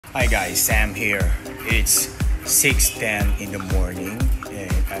Hi guys, Sam here. It's 6:10 in the morning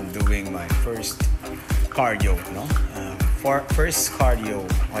and I'm doing my first cardio, no? First cardio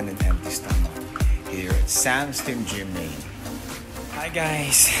on an empty stomach here at Sam's Team Gym Main. Hi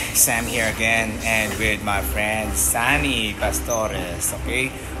guys, Sam here again and with my friend Sunny Pastores.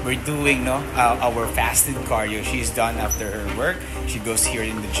 Okay, we're doing our fasted cardio. She's done after her work. She goes here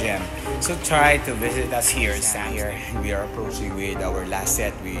in the gym. So try to visit us here at Sam here. We are approaching with our last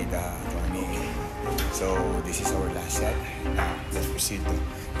set with Tony. So this is our last set. Now let's proceed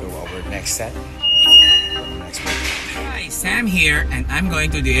to our next set. Hi, Sam here, and I'm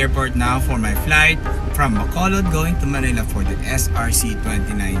going to the airport now for my flight from Bacolod going to Manila for the SRC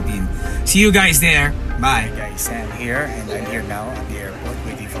 2019. See you guys there. Bye. Hi guys, Sam here, and I'm here now at the airport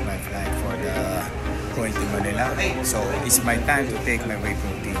waiting for my flight for the going to Manila. So it's my time to take my whey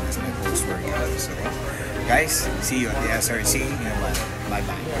protein as my post workout. So guys, see you at the SRC. You know what? Bye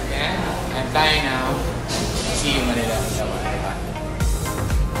bye. Again, I'm flying now. See you Manila. Bye bye.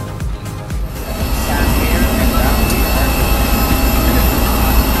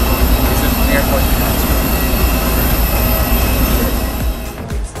 Airport transfer.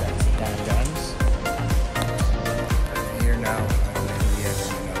 Here now, we have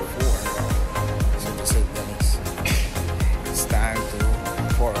number 4. So this is it's time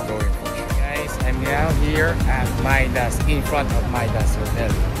for going for sure. Guys, I'm now here at Midas, in front of Midas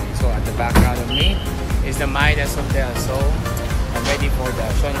Hotel. So at the background of me is the Midas Hotel. So I'm ready for the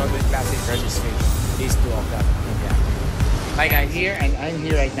Shawn Rhoden Classic registration. It's 2 o'clock. Hi guys, here and I'm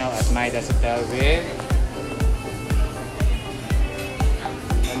here right now at Midas Hotel with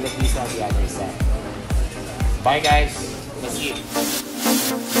and the pizza on the other side. Bye guys, let's see you.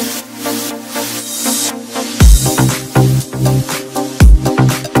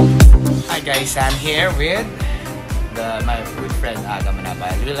 Hi guys, I'm here with my good friend Adam and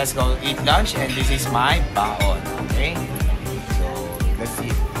Abay. Let's go eat lunch and this is my baon. Okay, so let's see.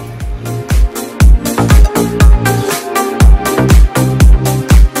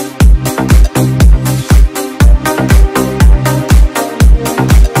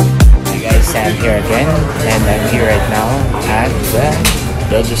 I'm here again and I'm here right now at the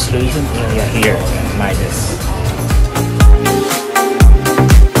registration area here at Midas.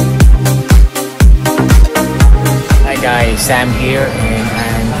 Hi guys, Sam here and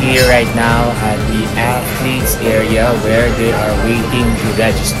I'm here right now at the athletes area where they are waiting to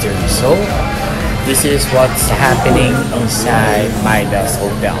register. So this is what's happening inside Midas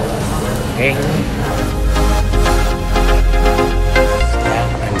Hotel. Okay.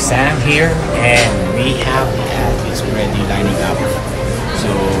 Sam here and we have athletes already lining up.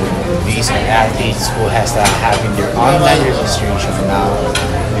 So these are athletes who has having their online registration now.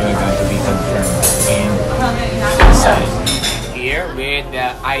 They are going to be confirmed inside. Here with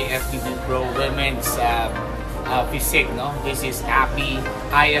the IFBB Pro Women's Physique, no? This is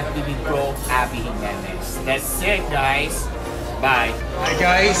IFBB Pro Abby Jimenez. That's it guys. Bye. Hi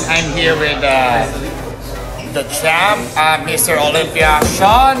guys, I'm here with the champ, Mr. Olympia,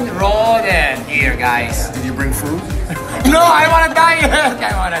 Shawn Rhoden here, guys. Did you bring food? No, I wanna diet.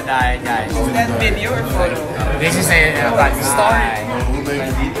 I wanna diet, guys. Is that video or photo? This is a story.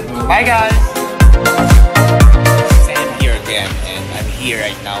 Bye, guys. Sam here again, and I'm here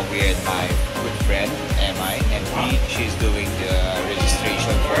right now with my good friend Emma, and she's doing the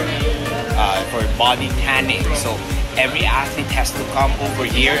registration for body tanning. So every athlete has to come over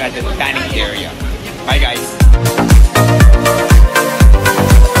here at the tanning area. Bye guys.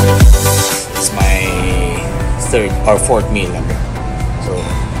 It's my 3rd or 4th meal. So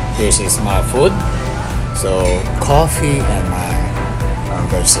this is my food. So coffee and my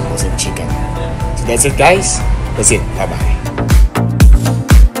vegetables and chicken. So that's it guys. That's it. Bye bye.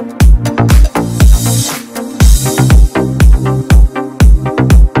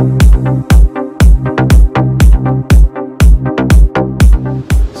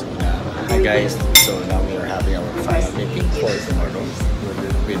 Guys, so now we are having our final meeting for tomorrow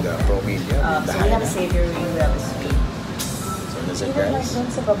with the Pro Media. So we have a savior ring, we have a screen. So that's it Even like guys. dun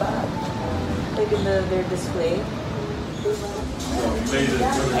sa baba, like in their display.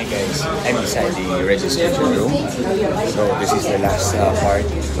 Hi guys, I'm inside the registration room. So this is the last part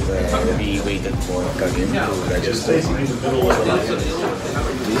where we waited for Karim to register. So,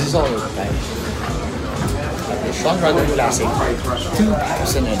 this is all the time. The Shawn Rhoden Classic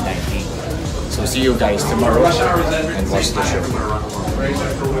 2019. So see you guys tomorrow and watch the show.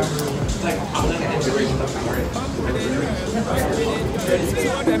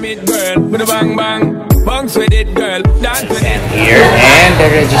 And here and the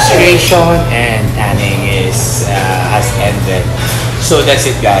registration and tanning is has ended. So that's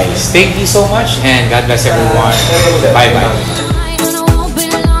it, guys. Thank you so much, and God bless everyone. Bye-bye.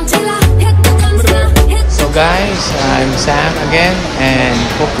 So guys, I'm Sam again, and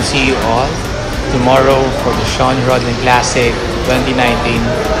hope to see you all tomorrow for the Shawn Rhoden Classic 2019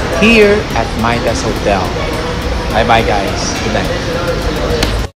 here at Midas Hotel. Bye bye guys. Good night.